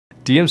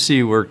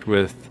DMC worked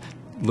with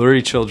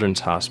Lurie Children's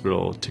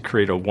Hospital to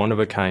create a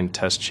one-of-a-kind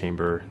test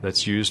chamber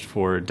that's used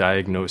for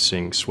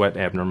diagnosing sweat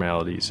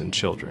abnormalities in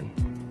children.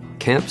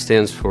 CAMP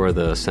stands for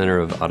the Center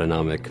of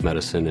Autonomic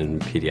Medicine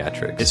and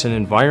Pediatrics. It's an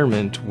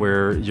environment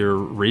where you're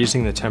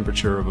raising the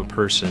temperature of a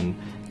person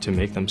to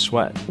make them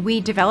sweat. We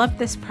developed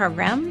this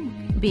program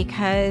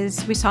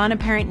because we saw an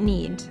apparent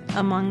need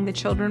among the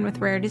children with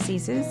rare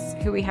diseases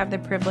who we have the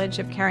privilege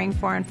of caring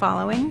for and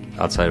following.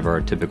 Outside of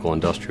our typical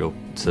industrial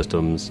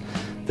systems,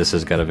 this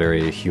has got a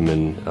very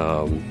human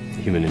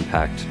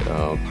impact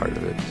part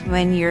of it.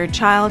 When your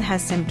child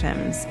has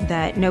symptoms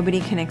that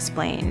nobody can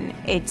explain,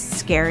 it's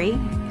scary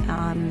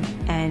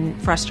and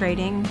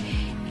frustrating,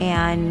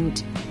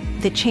 and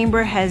the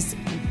chamber has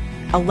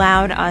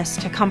allowed us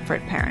to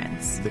comfort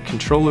parents. The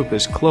control loop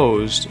is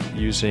closed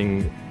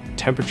using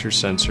temperature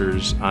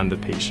sensors on the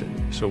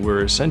patient. So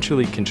we're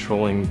essentially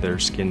controlling their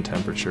skin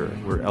temperature.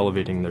 We're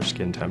elevating their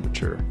skin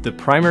temperature. The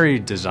primary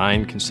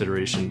design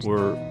considerations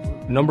were,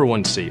 number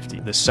one, safety.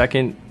 The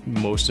second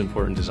most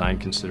important design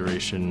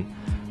consideration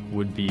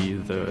would be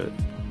the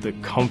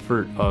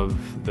comfort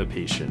of the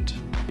patient.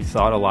 We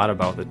thought a lot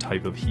about the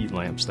type of heat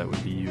lamps that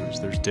would be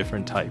used. There's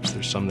different types.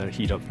 There's some that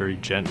heat up very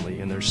gently,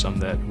 and there's some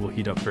that will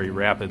heat up very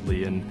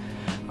rapidly, and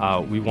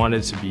we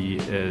wanted to be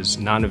as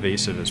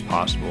non-invasive as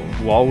possible.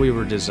 While we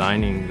were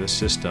designing the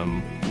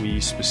system, we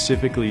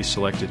specifically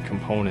selected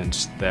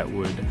components that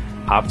would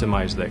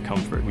optimize that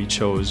comfort. We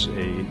chose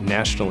a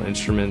National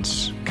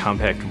Instruments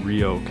Compact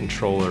Rio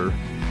controller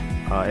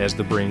as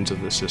the brains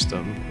of the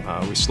system.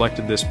 We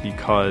selected this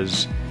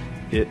because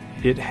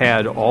it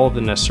had all of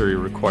the necessary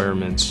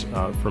requirements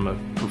from a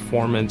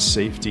performance,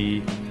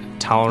 safety,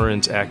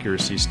 tolerance,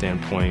 accuracy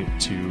standpoint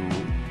to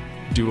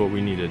do what we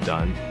needed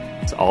done.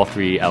 So all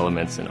three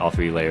elements and all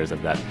three layers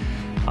of that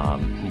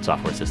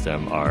software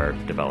system are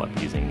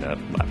developed using the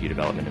LabVIEW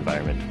development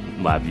environment.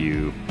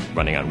 LabVIEW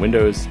running on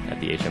Windows at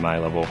the HMI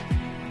level,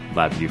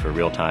 LabVIEW for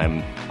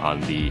real-time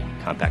on the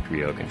Compact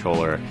Rio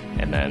controller,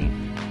 and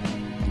then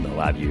the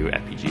LabVIEW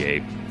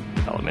FPGA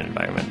development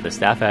environment. The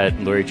staff at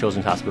Lurie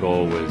Children's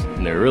Hospital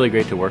they were really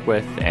great to work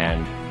with,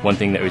 and one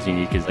thing that was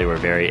unique is they were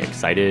very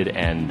excited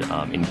and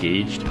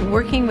engaged.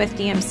 Working with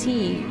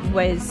DMC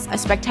was a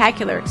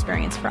spectacular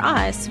experience for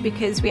us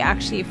because we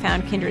actually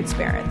found kindred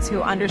spirits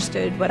who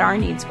understood what our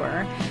needs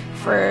were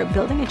for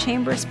building a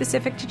chamber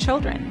specific to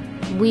children.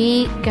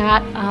 We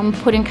got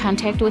put in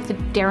contact with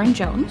Darren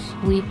Jones.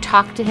 We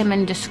talked to him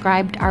and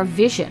described our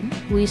vision.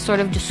 We sort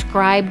of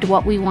described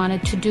what we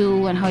wanted to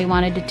do and how we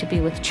wanted it to be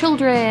with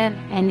children,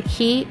 and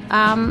he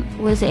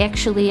was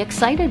actually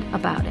excited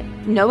about it.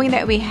 Knowing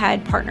that we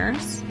had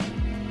partners,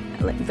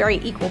 very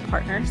equal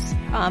partners,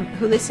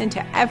 who listened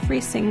to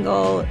every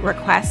single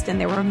request, and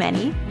there were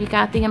many. You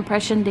got the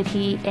impression that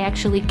he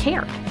actually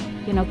cared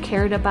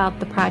about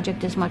the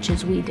project as much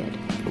as we did.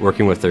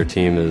 Working with their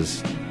team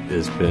has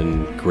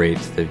been great.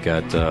 They've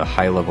got a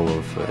high level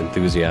of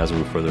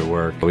enthusiasm for their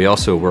work. We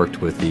also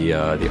worked with the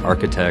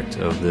architect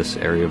of this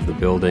area of the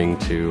building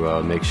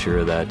to make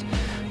sure that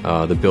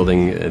the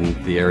building and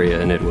the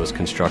area in it was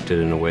constructed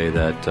in a way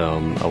that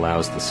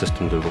allows the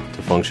system to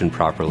function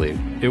properly.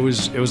 It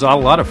was a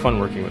lot of fun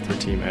working with their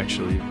team,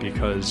 actually,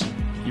 because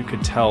you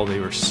could tell they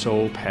were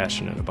so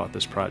passionate about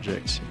this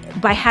project.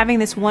 By having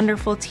this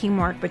wonderful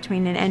teamwork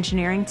between an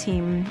engineering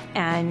team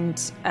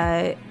and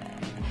a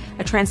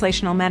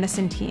translational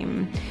medicine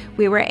team,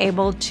 we were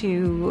able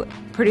to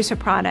produce a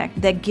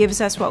product that gives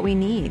us what we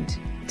need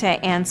to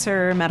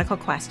answer medical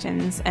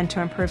questions and to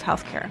improve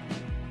healthcare.